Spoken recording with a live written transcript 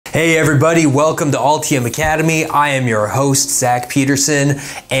Hey everybody, welcome to Altium Academy. I am your host, Zach Peterson,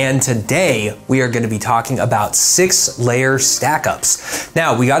 and today we are going to be talking about six-layer stackups.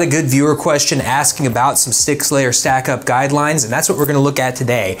 Now, we got a good viewer question asking about some six-layer stackup guidelines, and that's what we're going to look at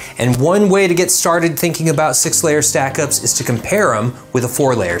today. And one way to get started thinking about six-layer stackups is to compare them with a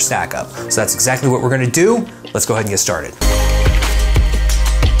four-layer stackup. So that's exactly what we're going to do. Let's go ahead and get started.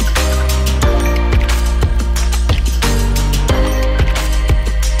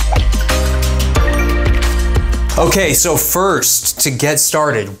 Okay, so first, to get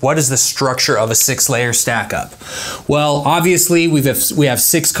started, what is the structure of a six-layer stackup? Well, obviously we have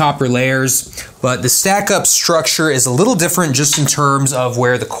 6 copper layers, but the stackup structure is a little different just in terms of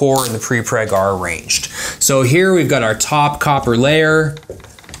where the core and the prepreg are arranged. So here we've got our top copper layer,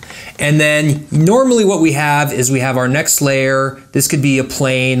 and then normally what we have is we have our next layer. This could be a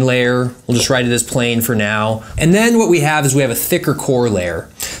plain layer. We'll just write it as plain for now. And then what we have is we have a thicker core layer.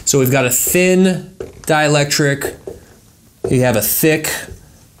 So we've got a thin dielectric, we have a thick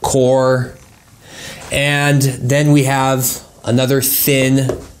core, and then we have another thin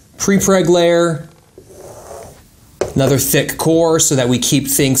prepreg layer, another thick core so that we keep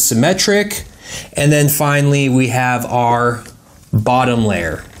things symmetric, and then finally we have our bottom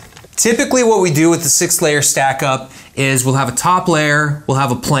layer. Typically what we do with the six-layer stackup is we'll have a top layer, we'll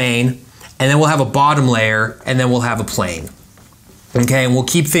have a plane, and then we'll have a bottom layer, and then we'll have a plane. Okay, and we'll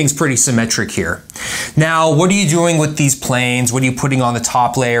keep things pretty symmetric here. Now, what are you doing with these planes? What are you putting on the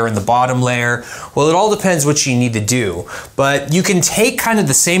top layer and the bottom layer? Well, it all depends what you need to do, but you can take kind of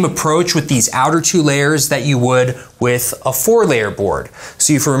the same approach with these outer 2 layers that you would with a 4-layer board.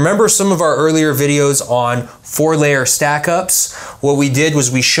 So if you remember some of our earlier videos on 4-layer stackups, what we did was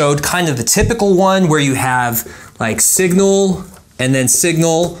we showed kind of the typical one where you have like signal and then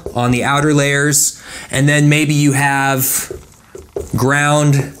signal on the outer layers, and then maybe you have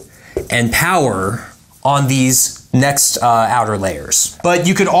ground and power on these next outer layers. But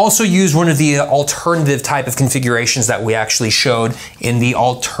you could also use one of the alternative type of configurations that we actually showed in the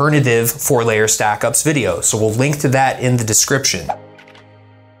alternative 4-layer stackups video. So we'll link to that in the description.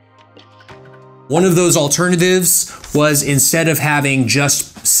 One of those alternatives was, instead of having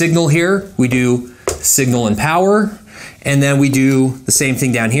just signal here, we do signal and power, and then we do the same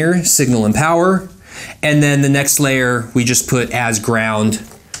thing down here, signal and power. And then the next layer we just put as ground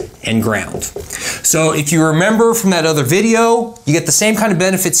and ground. So if you remember from that other video, you get the same kind of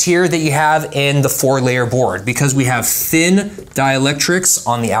benefits here that you have in the 4-layer board, because we have thin dielectrics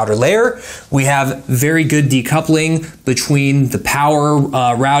on the outer layer. We have very good decoupling between the power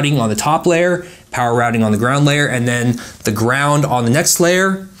routing on the top layer, power routing on the ground layer, and then the ground on the next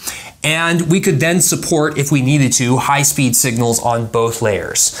layer. And we could then support, if we needed to, high-speed signals on both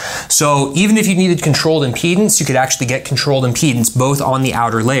layers. So even if you needed controlled impedance, you could actually get controlled impedance both on the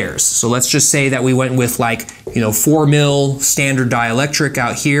outer layers. So let's just say that we went with 4 mil standard dielectric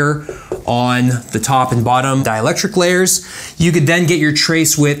out here on the top and bottom dielectric layers. You could then get your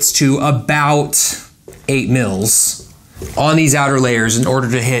trace widths to about 8 mils on these outer layers in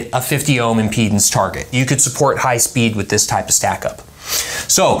order to hit a 50 ohm impedance target. You could support high speed with this type of stackup.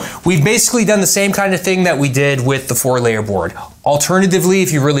 So we've basically done the same kind of thing that we did with the 4-layer board. Alternatively,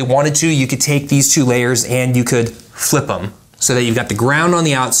 if you really wanted to, you could take these 2 layers and you could flip them so that you've got the ground on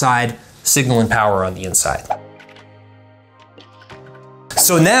the outside, signal and power on the inside.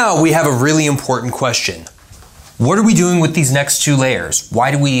 So now we have a really important question. What are we doing with these next 2 layers?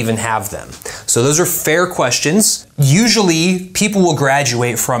 Why do we even have them? So those are fair questions. Usually people will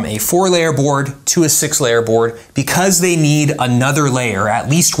graduate from a 4-layer board to a 6-layer board because they need another layer, at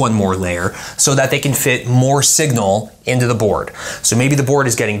least one more layer, so that they can fit more signal into the board. So maybe the board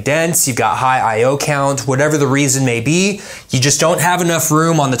is getting dense, you've got high I/O count, whatever the reason may be, you just don't have enough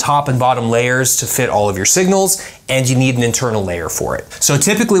room on the top and bottom layers to fit all of your signals, and you need an internal layer for it. So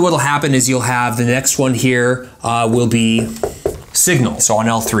typically what will happen is you'll have the next one here will be signal, so on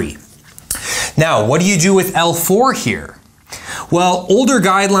L3. Now, what do you do with L4 here? Well, older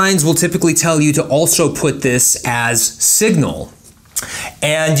guidelines will typically tell you to also put this as signal,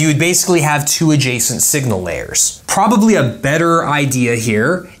 and you would basically have 2 adjacent signal layers. Probably a better idea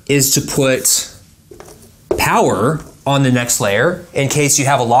here is to put power on the next layer in case you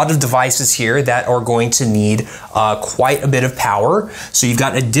have a lot of devices here that are going to need quite a bit of power. So you've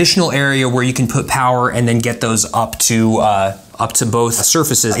got additional area where you can put power and then get those up to both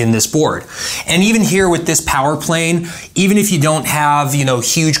surfaces in this board. And even here with this power plane, even if you don't have,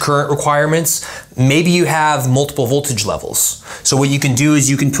 huge current requirements, maybe you have multiple voltage levels. So what you can do is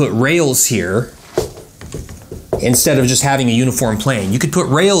you can put rails here instead of just having a uniform plane. You could put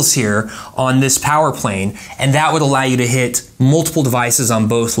rails here on this power plane, and that would allow you to hit multiple devices on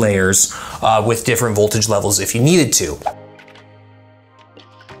both layers with different voltage levels if you needed to.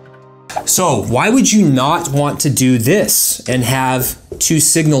 So why would you not want to do this and have two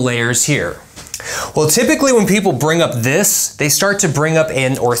signal layers here? Well, typically when people bring up this, they start to bring up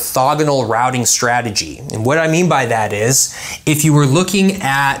an orthogonal routing strategy. And what I mean by that is, if you were looking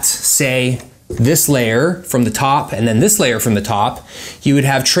at, say, this layer from the top and then this layer from the top, you would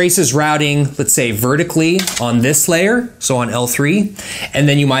have traces routing, let's say, vertically on this layer, so on L3, and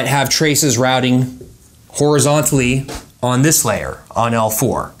then you might have traces routing horizontally on this layer, on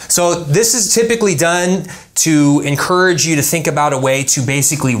L4. So this is typically done to encourage you to think about a way to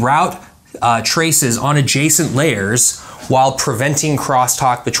basically route traces on adjacent layers while preventing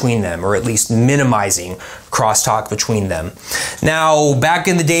crosstalk between them, or at least minimizing crosstalk between them. Now, back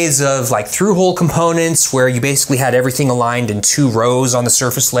in the days of like through-hole components, where you basically had everything aligned in two rows on the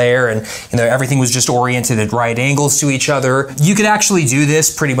surface layer, and everything was just oriented at right angles to each other, you could actually do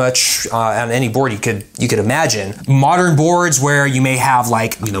this pretty much on any board you could imagine. Modern boards where you may have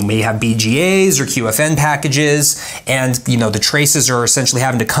may have BGAs or QFN packages, and the traces are essentially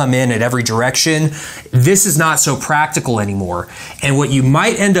having to come in at every direction. This is not so practical anymore. And what you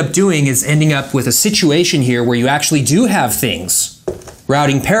might end up doing is ending up with a situation here where you actually do have things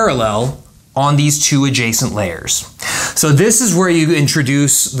routing parallel on these two adjacent layers. So this is where you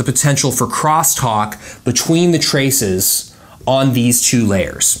introduce the potential for crosstalk between the traces on these two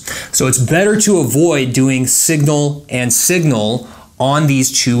layers. So it's better to avoid doing signal and signal on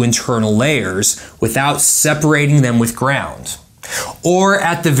these two internal layers without separating them with ground. Or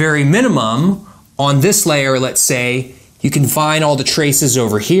at the very minimum, on this layer, let's say, you can find all the traces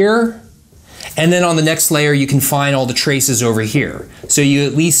over here, and then on the next layer you can find all the traces over here. So you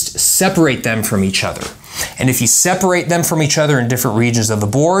at least separate them from each other. And if you separate them from each other in different regions of the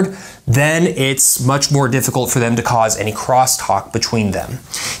board, then it's much more difficult for them to cause any crosstalk between them.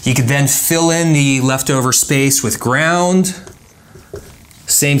 You could then fill in the leftover space with ground.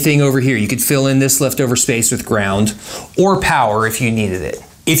 Same thing over here. You could fill in this leftover space with ground or power if you needed it.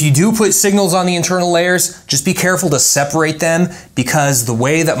 If you do put signals on the internal layers, just be careful to separate them, because the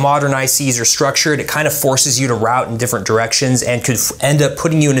way that modern ICs are structured, it kind of forces you to route in different directions and could end up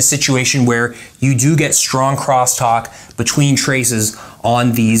putting you in a situation where you do get strong crosstalk between traces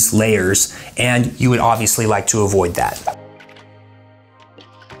on these layers, and you would obviously like to avoid that.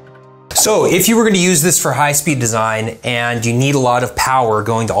 So if you were going to use this for high-speed design and you need a lot of power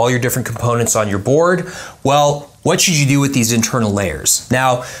going to all your different components on your board, well, what should you do with these internal layers?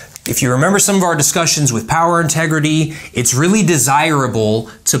 Now, if you remember some of our discussions with power integrity, it's really desirable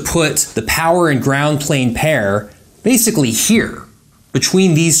to put the power and ground plane pair basically here,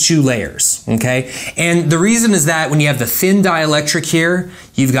 between these two layers, okay? And the reason is that when you have the thin dielectric here,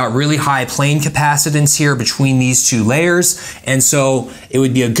 you've got really high plane capacitance here between these two layers, and so it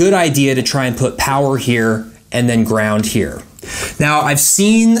would be a good idea to try and put power here and then ground here. Now, I've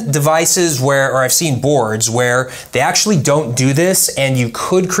seen devices or I've seen boards where they actually don't do this, and you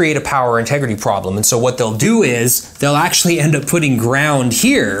could create a power integrity problem. And so what they'll do is they'll actually end up putting ground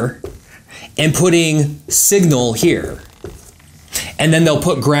here and putting signal here. And then they'll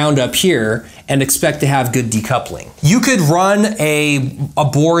put ground up here and expect to have good decoupling. You could run a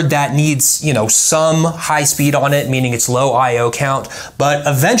board that needs, some high speed on it, meaning it's low I/O count, but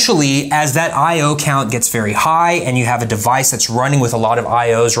eventually as that I/O count gets very high and you have a device that's running with a lot of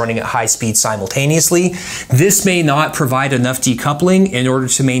I/Os running at high speed simultaneously, this may not provide enough decoupling in order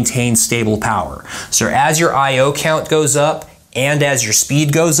to maintain stable power. So as your I/O count goes up and as your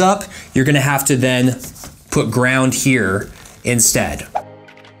speed goes up, you're gonna have to then put ground here instead.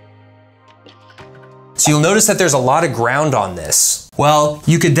 So you'll notice that there's a lot of ground on this. Well,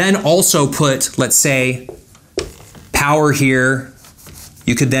 you could then also put, let's say, power here.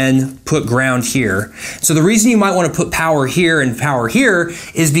 You could then put ground here. So the reason you might want to put power here and power here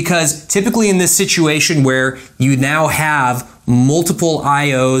is because typically in this situation where you now have multiple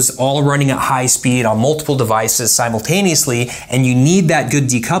I/Os all running at high speed on multiple devices simultaneously, and you need that good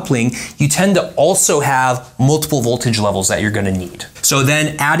decoupling, you tend to also have multiple voltage levels that you're going to need. So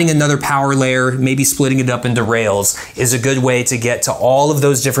then adding another power layer, maybe splitting it up into rails, is a good way to get to all of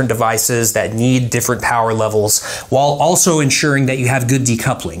those different devices that need different power levels while also ensuring that you have good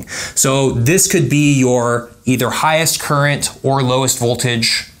decoupling. So this could be your either highest current or lowest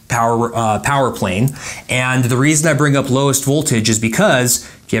voltage power plane. And the reason I bring up lowest voltage is because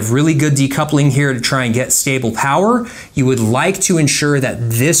if you have really good decoupling here to try and get stable power, you would like to ensure that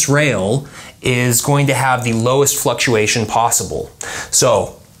this rail is going to have the lowest fluctuation possible.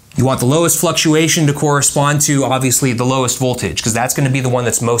 So You want the lowest fluctuation to correspond to, obviously, the lowest voltage, because that's going to be the one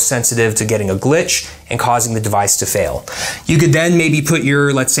that's most sensitive to getting a glitch and causing the device to fail. You could then maybe put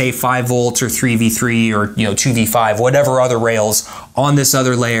your, let's say, 5 volts or 3V3 or 2V5, whatever other rails on this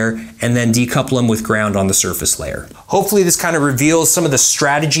other layer, and then decouple them with ground on the surface layer. Hopefully this kind of reveals some of the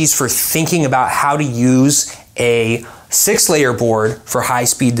strategies for thinking about how to use a 6-layer board for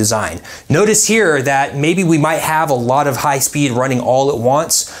high-speed design. Notice here that maybe we might have a lot of high speed running all at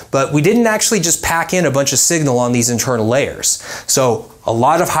once, but we didn't actually just pack in a bunch of signal on these internal layers. So a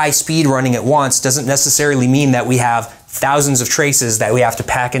lot of high speed running at once doesn't necessarily mean that we have thousands of traces that we have to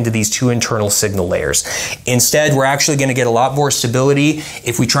pack into these 2 internal signal layers. Instead, we're actually going to get a lot more stability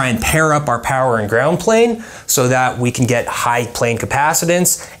if we try and pair up our power and ground plane so that we can get high plane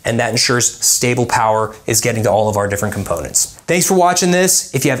capacitance, and that ensures stable power is getting to all of our different components. Thanks for watching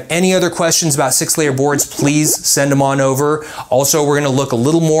this. If you have any other questions about 6-layer boards, please send them on over. Also, we're going to look a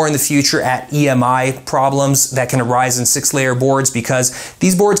little more in the future at EMI problems that can arise in 6-layer boards, because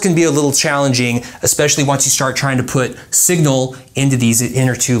these boards can be a little challenging, especially once you start trying to put signal into these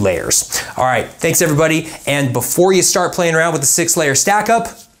inner 2 layers. All right, thanks everybody. And before you start playing around with the 6-layer stack up,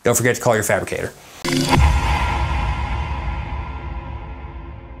 don't forget to call your fabricator.